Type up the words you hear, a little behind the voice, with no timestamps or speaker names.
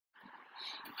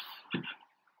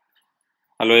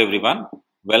Hello everyone,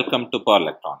 welcome to Power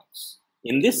Electronics.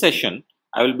 In this session,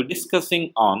 I will be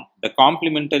discussing on the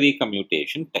complementary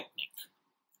commutation technique.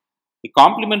 The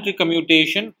complementary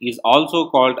commutation is also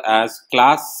called as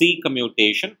class C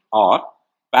commutation or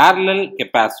parallel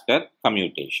capacitor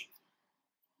commutation.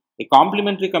 A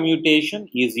complementary commutation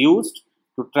is used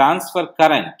to transfer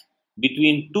current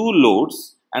between two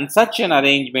loads, and such an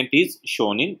arrangement is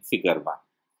shown in figure 1.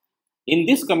 In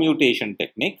this commutation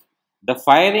technique, the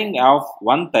firing of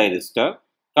one thyristor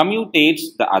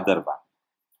commutates the other one.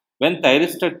 When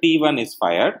thyristor T1 is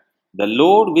fired, the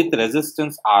load with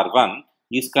resistance R1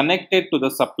 is connected to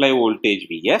the supply voltage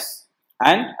Vs,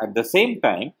 and at the same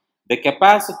time, the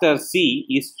capacitor C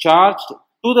is charged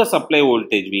to the supply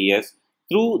voltage Vs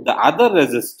through the other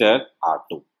resistor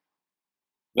R2.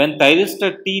 When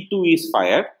thyristor T2 is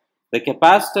fired, the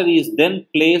capacitor is then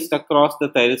placed across the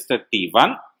thyristor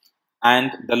T1,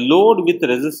 and the load with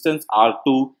resistance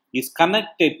R2 is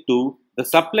connected to the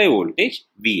supply voltage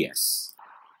Vs.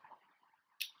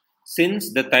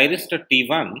 Since the thyristor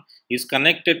T1 is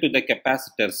connected to the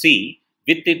capacitor C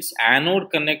with its anode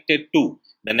connected to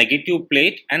the negative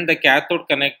plate and the cathode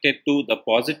connected to the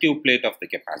positive plate of the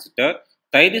capacitor,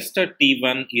 thyristor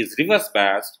T1 is reverse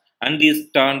biased and is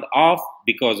turned off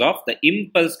because of the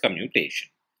impulse commutation.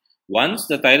 Once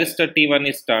the thyristor T1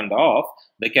 is turned off,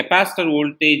 the capacitor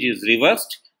voltage is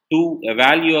reversed to a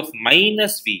value of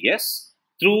minus Vs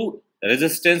through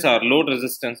resistance or load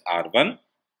resistance R1,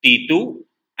 T2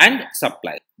 and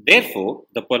supply. Therefore,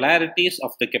 the polarities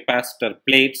of the capacitor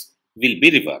plates will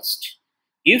be reversed.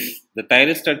 If the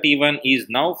thyristor T1 is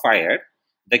now fired,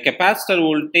 the capacitor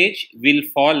voltage will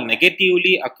fall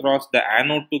negatively across the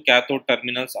anode to cathode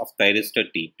terminals of thyristor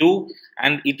T2,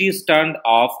 and it is turned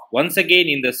off once again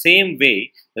in the same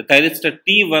way the thyristor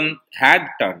T1 had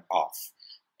turned off.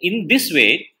 In this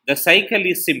way, the cycle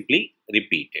is simply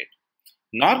repeated.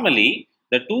 Normally,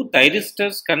 the two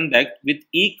thyristors conduct with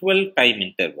equal time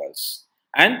intervals,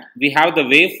 and we have the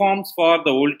waveforms for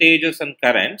the voltages and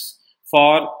currents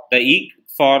for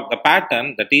the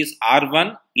pattern, that is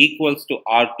R1 equals to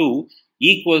R2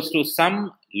 equals to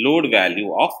some load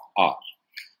value of R.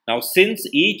 Now, since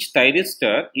each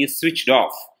thyristor is switched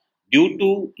off due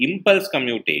to impulse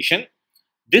commutation,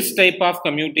 this type of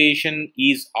commutation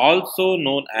is also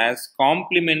known as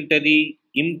complementary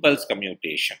impulse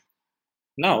commutation.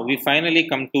 Now, we finally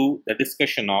come to the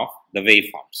discussion of the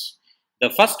waveforms. The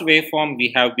first waveform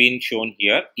we have been shown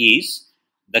here is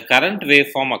the current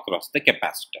waveform across the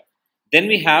capacitor. Then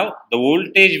we have the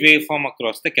voltage waveform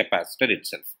across the capacitor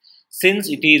itself. Since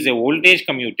it is a voltage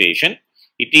commutation,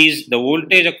 it is the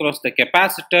voltage across the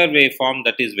capacitor waveform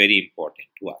that is very important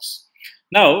to us.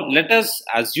 Now, let us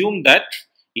assume that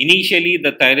initially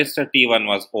the thyristor T1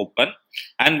 was open,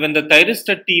 and when the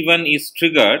thyristor T1 is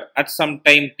triggered at some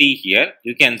time t here,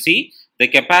 you can see the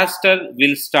capacitor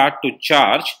will start to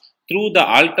charge through the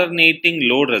alternating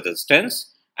load resistance,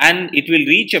 and it will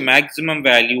reach a maximum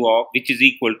value of which is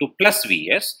equal to plus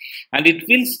Vs, and it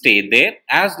will stay there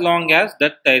as long as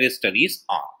that thyristor is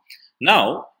on.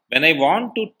 Now, when I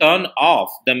want to turn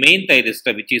off the main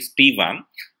thyristor, which is T1,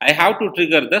 I have to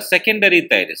trigger the secondary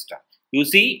thyristor. You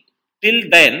see, till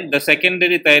then the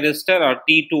secondary thyristor or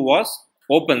T2 was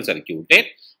open circuited,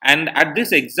 and at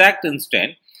this exact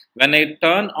instant, when I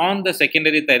turn on the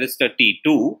secondary thyristor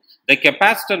T2, the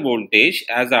capacitor voltage,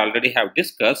 as I already have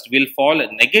discussed, will fall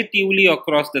negatively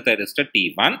across the thyristor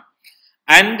T1,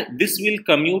 and this will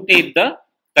commutate the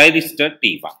thyristor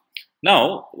T1.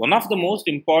 Now, one of the most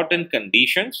important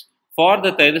conditions for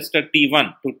the thyristor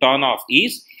T1 to turn off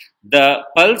is the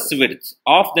pulse width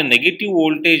of the negative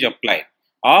voltage applied,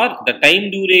 or the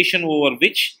time duration over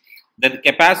which the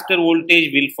capacitor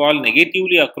voltage will fall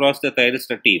negatively across the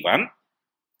thyristor T1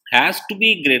 has to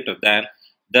be greater than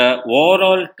the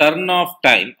overall turn-off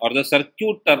time or the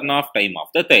circuit turn-off time of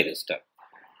the thyristor.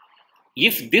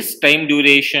 If this time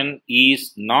duration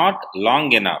is not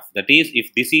long enough, that is,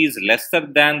 if this is lesser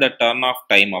than the turn-off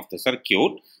time of the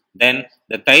circuit, then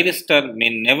the thyristor may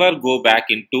never go back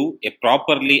into a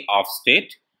properly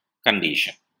off-state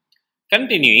condition.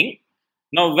 Continuing,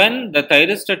 now when the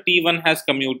thyristor T1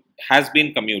 has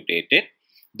been commutated,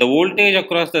 the voltage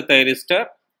across the thyristor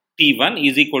T1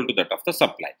 is equal to that of the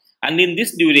supply. And in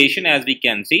this duration, as we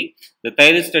can see, the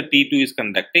thyristor T2 is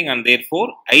conducting, and therefore,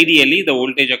 ideally, the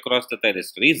voltage across the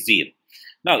thyristor is 0.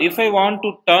 Now, if I want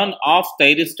to turn off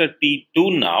thyristor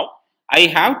T2 now, I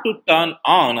have to turn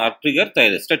on or trigger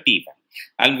thyristor T1.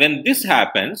 And when this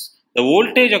happens, the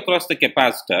voltage across the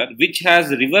capacitor, which has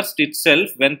reversed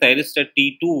itself when thyristor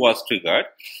T2 was triggered,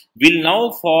 will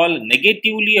now fall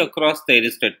negatively across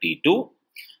thyristor T2,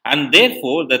 and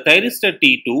therefore the thyristor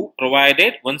T2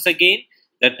 provided once again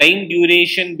the time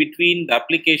duration between the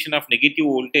application of negative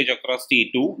voltage across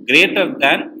T2 greater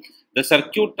than the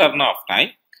circuit turn-off time,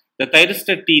 the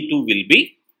thyristor T2 will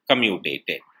be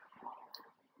commutated.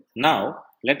 Now,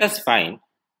 let us find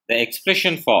the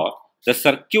expression for the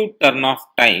circuit turn-off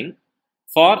time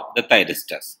for the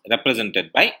thyristors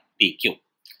represented by TQ.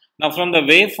 Now, from the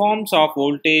waveforms of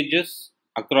voltages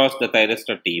across the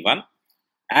thyristor T1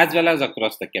 as well as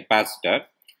across the capacitor,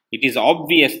 it is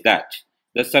obvious that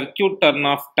the circuit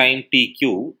turn-off time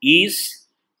TQ is,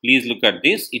 please look at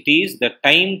this, it is the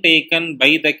time taken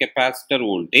by the capacitor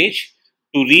voltage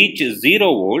to reach 0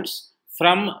 volts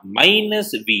from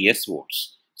minus Vs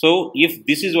volts. So, if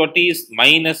this is what is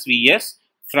minus Vs,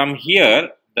 from here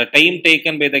the time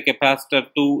taken by the capacitor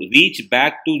to reach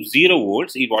back to 0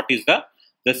 volts is what is the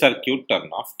circuit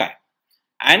turn-off time.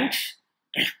 And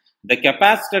the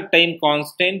capacitor time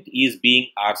constant is being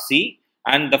Rc,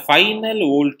 and the final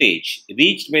voltage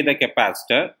reached by the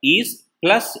capacitor is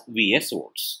plus Vs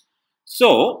volts.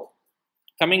 So,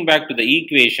 coming back to the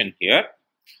equation here,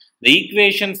 the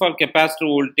equation for capacitor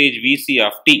voltage Vc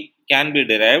of t can be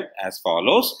derived as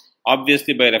follows,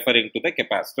 obviously by referring to the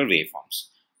capacitor waveforms.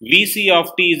 Vc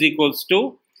of t is equals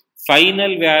to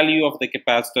final value of the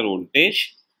capacitor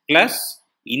voltage plus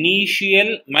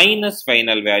initial minus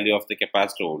final value of the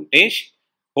capacitor voltage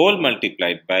whole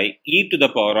multiplied by e to the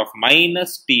power of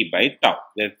minus t by tau,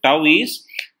 where tau is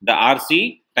the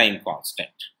Rc time constant,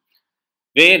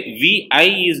 where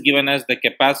Vi is given as the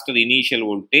capacitor initial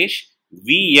voltage,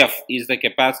 Vf is the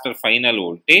capacitor final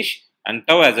voltage, and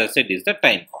tau, as I said, is the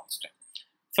time constant.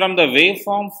 From the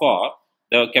waveform for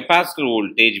the capacitor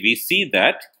voltage, we see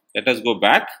that, let us go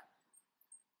back.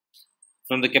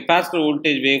 From the capacitor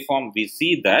voltage waveform, we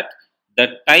see that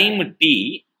the time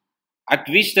t at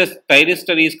which the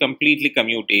thyristor is completely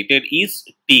commutated is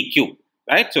TQ,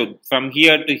 right? So, from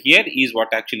here to here is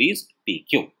what actually is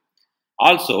TQ.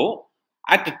 Also,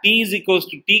 at t is equals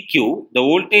to TQ, the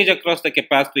voltage across the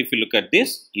capacitor, if you look at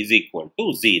this, is equal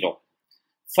to 0.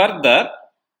 Further,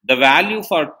 the value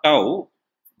for tau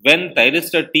when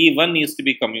thyristor T1 is to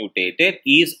be commutated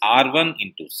is R1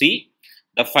 into C.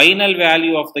 The final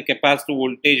value of the capacitor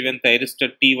voltage when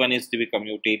thyristor T1 is to be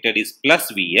commutated is plus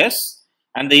Vs,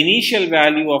 and the initial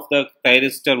value of the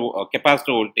thyristor capacitor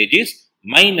voltage is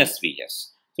minus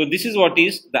Vs. So, this is what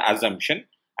is the assumption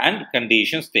and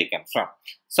conditions taken from.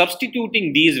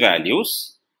 Substituting these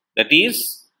values, that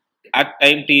is, at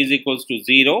time t is equals to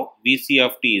 0, Vc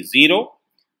of t is 0,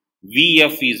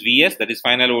 Vf is Vs, that is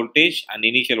final voltage, and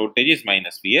initial voltage is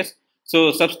minus Vs.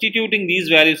 So, substituting these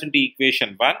values into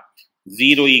equation 1,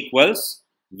 0 equals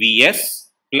Vs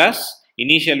plus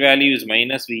initial value is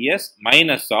minus Vs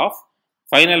minus of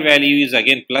final value is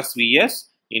again plus Vs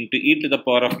into e to the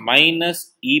power of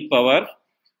minus e to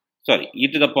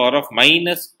the power of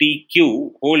minus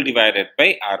TQ whole divided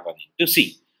by R1 into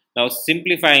C. Now,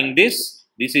 simplifying this,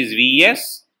 this is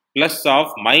Vs plus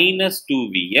of minus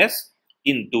 2 Vs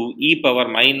into e power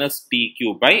minus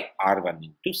TQ by R1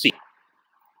 into C.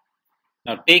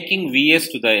 Now, taking Vs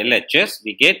to the LHS,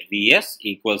 we get Vs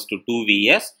equals to 2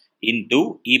 Vs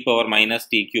into e power minus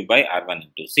TQ by R1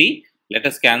 into C. Let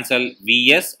us cancel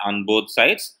Vs on both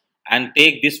sides and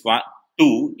take this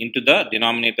 2 into the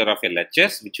denominator of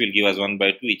LHS, which will give us 1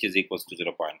 by 2, which is equals to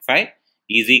 0.5,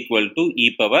 is equal to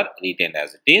e power retained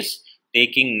as it is.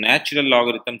 Taking natural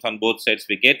logarithms on both sides,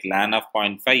 we get ln of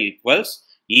 0.5 equals,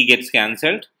 e gets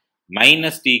cancelled,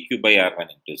 minus TQ by R1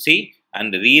 into C,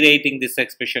 and rewriting this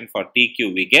expression for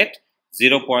TQ, we get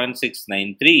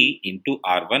 0.693 into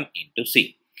R1 into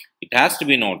C. It has to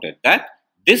be noted that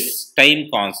this time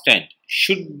constant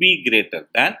should be greater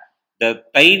than the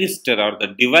thyristor or the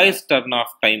device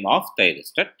turn-off time of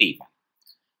thyristor T1.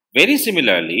 Very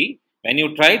similarly, when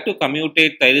you try to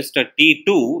commutate thyristor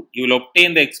T2, you will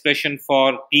obtain the expression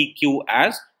for TQ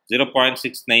as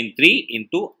 0.693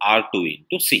 into R2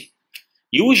 into C.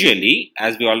 Usually,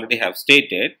 as we already have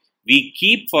stated, we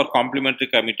keep for complementary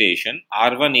commutation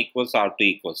R1 equals R2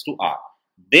 equals to R.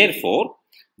 Therefore,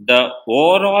 the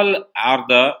overall or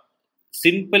the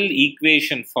simple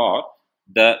equation for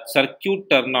the circuit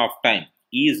turn-off time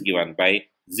is given by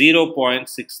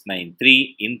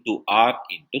 0.693 into R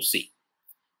into C.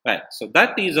 Right. So,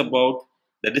 that is about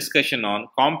the discussion on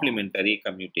complementary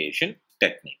commutation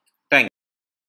technique.